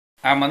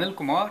I'm Anil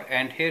Kumar,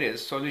 and here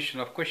is solution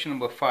of question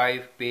number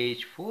 5,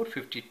 page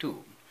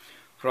 452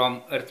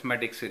 from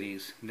Arithmetic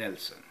series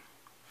Nelson.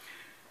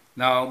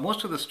 Now,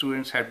 most of the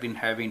students have been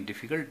having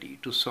difficulty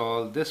to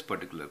solve this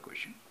particular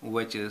question,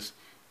 which is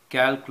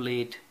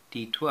calculate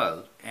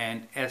T12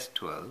 and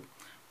S12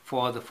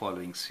 for the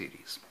following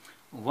series: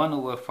 1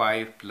 over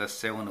 5 plus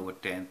 7 over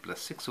 10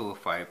 plus 6 over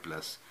 5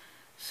 plus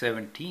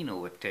 17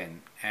 over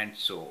 10, and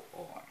so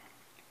on.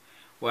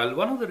 Well,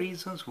 one of the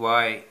reasons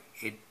why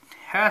it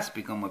has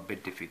become a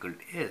bit difficult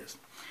is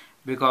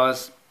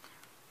because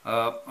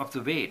of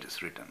the way it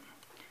is written.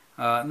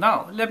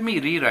 Now, let me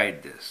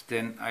rewrite this,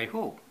 then I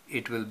hope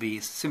it will be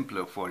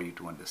simpler for you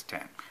to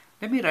understand.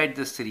 Let me write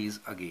this series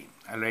again.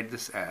 I'll write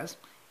this as,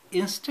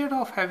 instead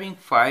of having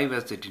 5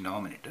 as the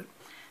denominator,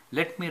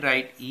 let me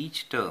write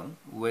each term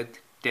with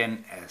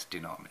 10 as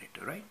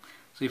denominator, right?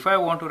 So if I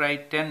want to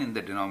write 10 in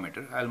the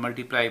denominator, I'll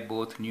multiply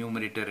both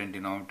numerator and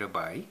denominator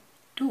by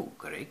 2,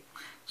 correct?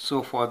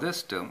 So for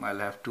this term, I'll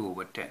have 2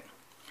 over 10.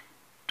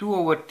 2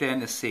 over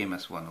 10 is same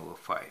as 1 over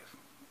 5,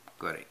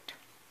 correct?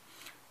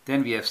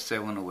 Then we have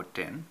 7 over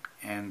 10,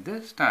 and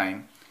this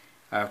time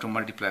I have to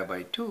multiply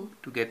by 2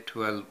 to get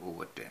 12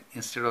 over 10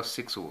 instead of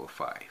 6 over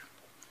 5.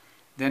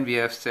 Then we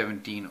have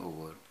 17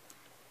 over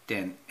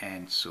 10,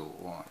 and so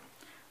on.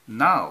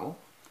 Now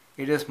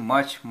it is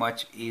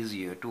much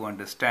easier to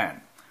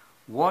understand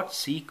what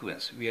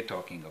sequence we are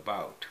talking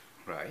about,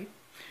 right?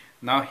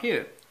 Now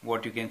here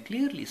what you can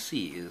clearly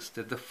see is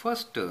that the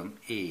first term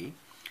A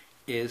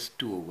is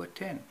 2 over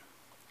 10.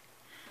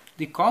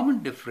 The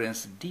common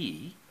difference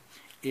D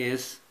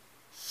is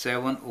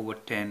 7 over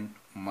 10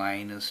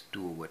 minus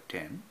 2 over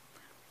 10,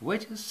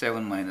 which is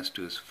 7 minus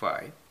 2 is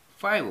 5,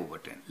 5 over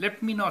 10.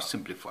 Let me not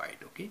simplify it,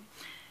 okay?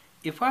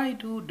 If I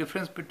do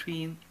difference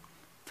between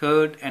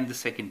third and the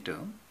second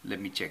term, let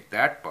me check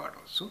that part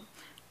also.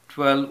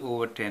 12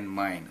 over 10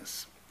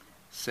 minus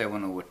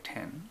 7 over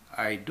 10,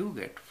 I do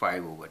get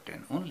 5 over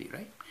 10 only,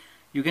 right?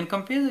 You can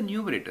compare the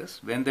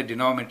numerators. When the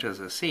denominators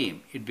are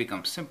same, it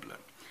becomes simpler.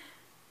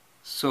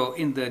 So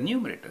in the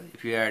numerator,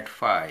 if you add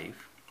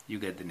 5, you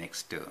get the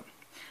next term.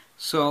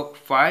 So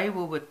 5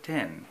 over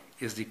 10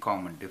 is the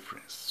common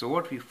difference. So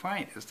what we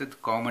find is that the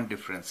common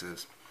difference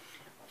is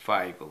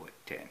 5 over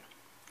 10.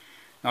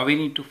 Now we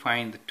need to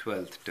find the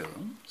 12th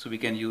term. So we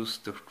can use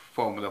the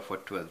formula for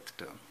 12th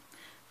term.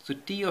 So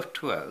T of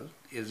 12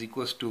 is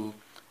equals to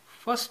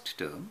first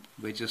term,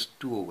 which is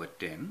 2 over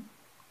 10.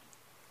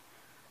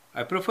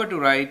 I prefer to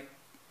write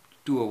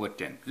 2 over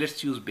 10.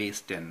 Let's use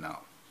base 10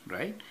 now,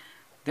 right?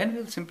 Then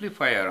we'll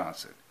simplify our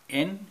answer.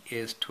 N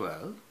is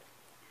 12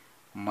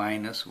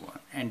 minus 1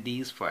 and D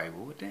is 5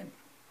 over 10.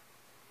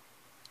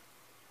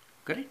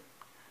 Correct?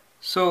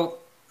 So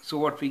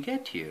what we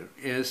get here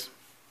is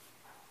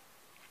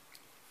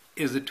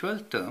the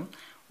 12th term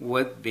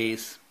with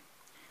base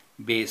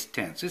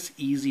 10. So it's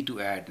easy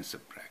to add and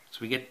subtract.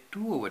 So we get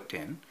 2 over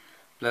 10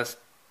 plus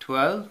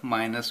 12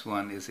 minus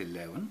 1 is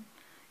 11.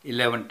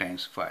 11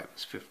 times 5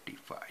 is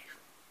 55.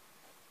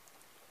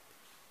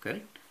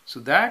 Correct?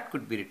 So that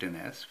could be written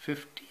as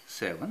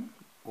 57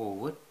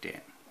 over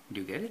 10.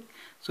 Do you get it?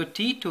 So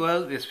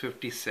T12 is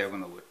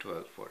 57 over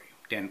 12 for you,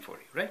 10 for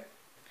you, right?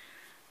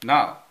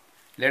 Now,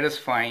 let us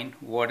find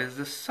what is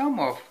the sum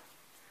of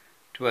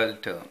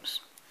 12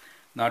 terms.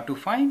 Now, to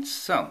find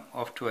sum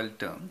of 12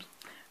 terms,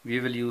 we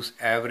will use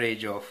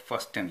average of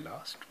first and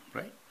last,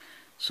 right?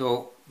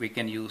 So we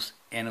can use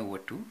n over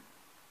 2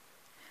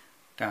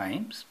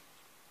 times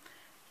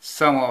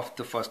sum of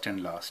the first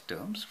and last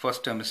terms.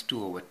 First term is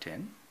 2 over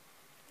 10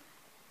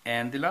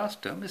 and the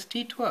last term is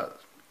T12,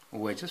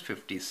 which is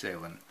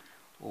 57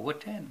 over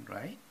 10,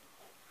 right?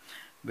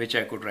 Which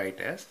I could write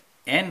as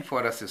n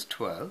for us is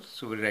 12,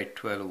 so we write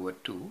 12 over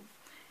 2,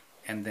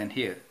 and then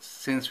here,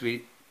 since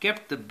we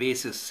kept the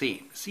bases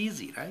same, it's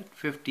easy, right?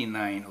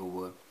 59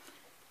 over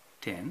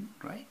 10,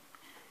 right?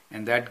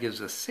 And that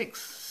gives us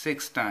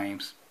 6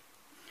 times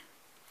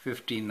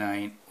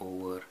 59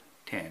 over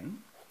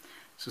 10.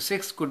 So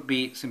 6 could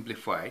be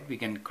simplified. We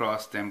can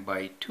cross them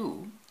by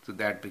 2. So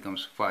that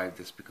becomes 5.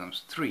 This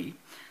becomes 3.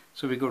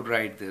 So we could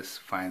write this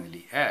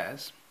finally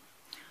as,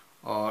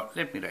 or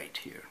let me write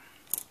here.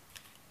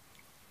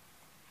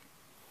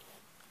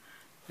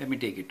 Let me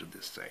take it to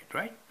this side,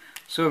 right?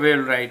 So we'll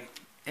write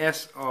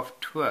S of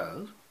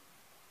 12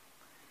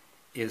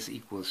 is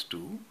equals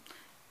to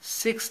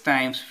 6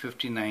 times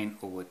 59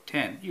 over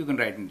 10. You can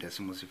write in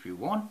decimals if you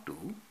want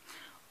to.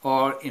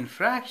 Or in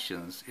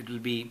fractions, it will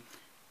be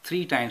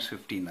 3 times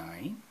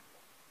 59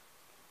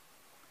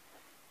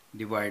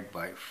 divided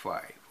by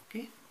 5,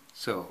 okay?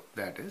 So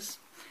that is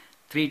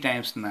 3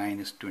 times 9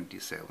 is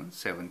 27,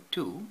 7,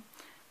 2,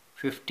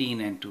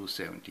 15 and 2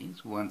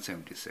 17s,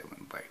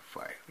 177 by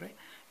 5, right?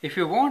 If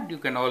you want, you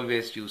can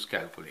always use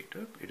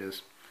calculator.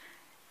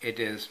 It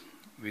is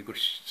we could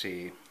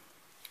say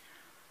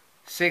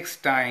 6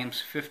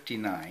 times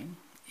 59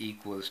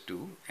 equals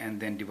to,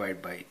 and then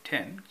divide by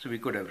 10. So we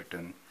could have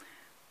written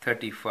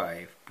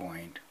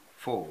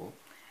 35.4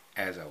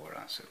 as our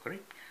answer,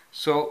 correct?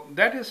 So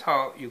that is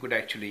how you could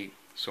actually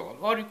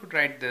solve, or you could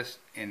write this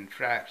in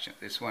fractions.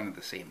 It's one and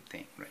the same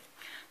thing, right?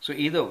 So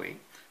either way,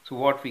 so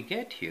what we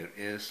get here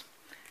is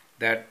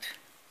that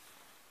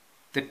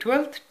the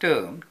 12th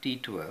term,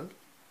 T12,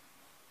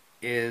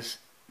 is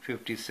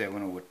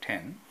 57 over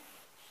 10,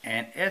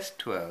 and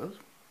S12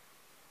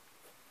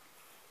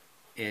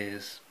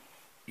 is,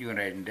 you can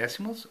write in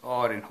decimals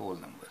or in whole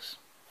numbers.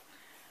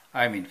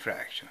 I mean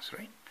fractions,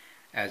 right?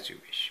 As you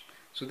wish.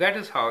 So that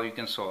is how you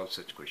can solve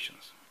such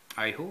questions.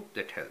 I hope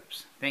that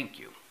helps. Thank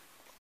you.